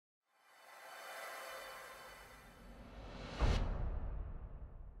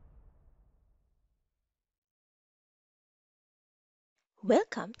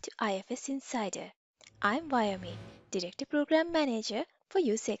Welcome to IFS Insider. I'm Wyomi, Director Program Manager for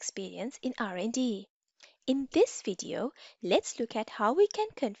User Experience in R&D. In this video, let's look at how we can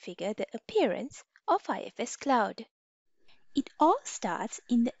configure the appearance of IFS Cloud. It all starts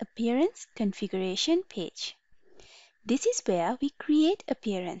in the Appearance Configuration page. This is where we create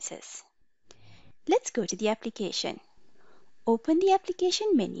appearances. Let's go to the application. Open the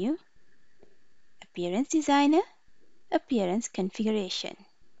application menu, Appearance Designer, Appearance Configuration.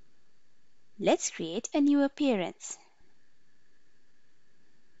 Let's create a new appearance.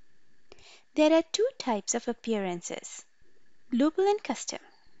 There are two types of appearances, global and custom.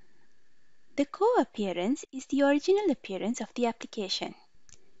 The core appearance is the original appearance of the application.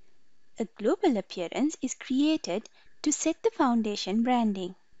 A global appearance is created to set the foundation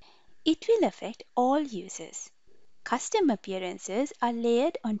branding. It will affect all users. Custom appearances are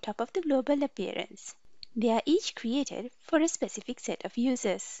layered on top of the global appearance. They are each created for a specific set of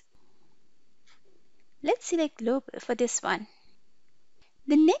users. Let's select global for this one.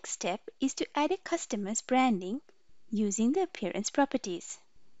 The next step is to add a customer's branding using the appearance properties.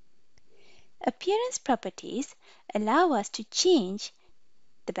 Appearance properties allow us to change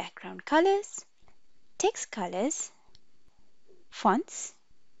the background colors, text colors, fonts,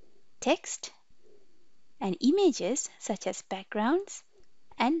 text, and images such as backgrounds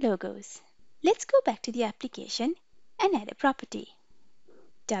and logos. Let's go back to the application and add a property.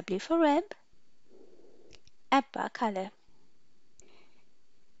 W for web, app bar color.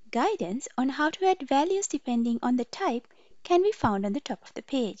 Guidance on how to add values depending on the type can be found on the top of the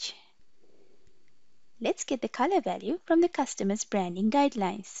page. Let's get the color value from the customer's branding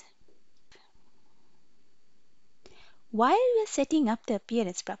guidelines. While we're setting up the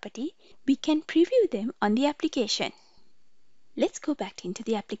appearance property, we can preview them on the application. Let's go back into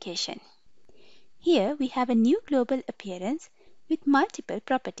the application. Here we have a new global appearance with multiple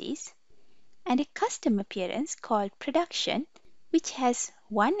properties and a custom appearance called production, which has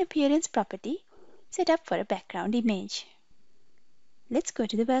one appearance property set up for a background image. Let's go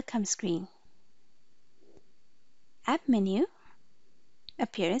to the welcome screen. App menu,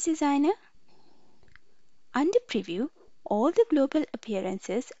 Appearance Designer. Under Preview, all the global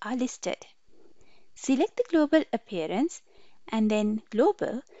appearances are listed. Select the global appearance and then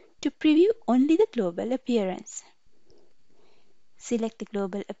Global to preview only the global appearance. Select the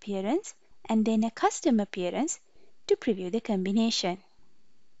global appearance and then a custom appearance to preview the combination.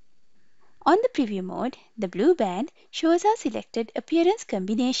 On the preview mode, the blue band shows our selected appearance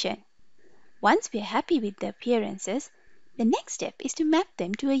combination. Once we are happy with the appearances, the next step is to map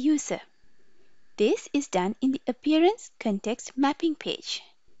them to a user. This is done in the Appearance Context Mapping page.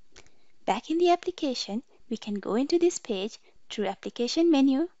 Back in the application, we can go into this page through Application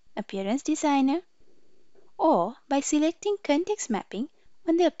menu, Appearance Designer, or by selecting Context Mapping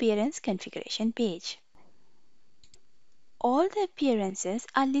on the Appearance Configuration page. All the appearances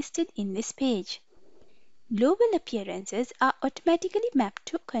are listed in this page. Global appearances are automatically mapped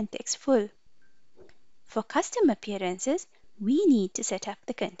to context full. For custom appearances, we need to set up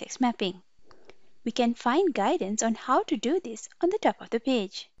the context mapping. We can find guidance on how to do this on the top of the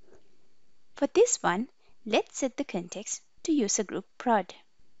page. For this one, let's set the context to user group prod.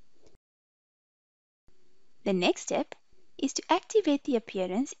 The next step is to activate the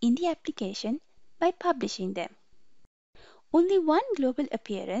appearance in the application by publishing them. Only one global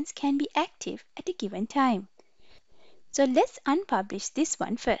appearance can be active at a given time. So let's unpublish this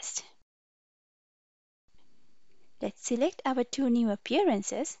one first. Let's select our two new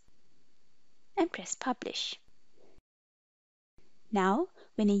appearances and press Publish. Now,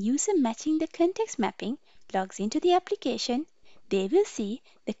 when a user matching the context mapping logs into the application, they will see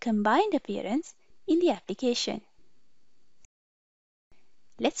the combined appearance in the application.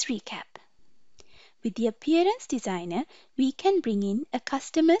 Let's recap. With the Appearance Designer, we can bring in a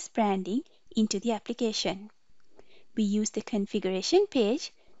customer's branding into the application. We use the configuration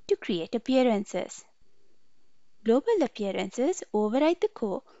page to create appearances. Global appearances override the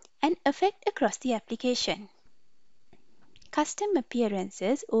core and affect across the application. Custom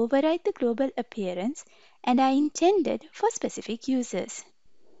appearances override the global appearance and are intended for specific users.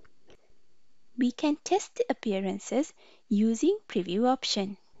 We can test the appearances using Preview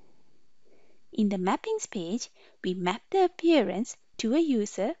option. In the Mappings page, we map the appearance to a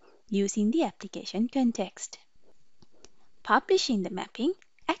user using the application context. Publishing the mapping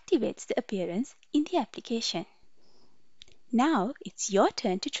activates the appearance in the application. Now it's your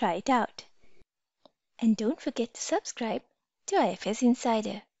turn to try it out. And don't forget to subscribe to IFS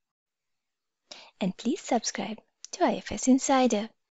Insider. And please subscribe to IFS Insider.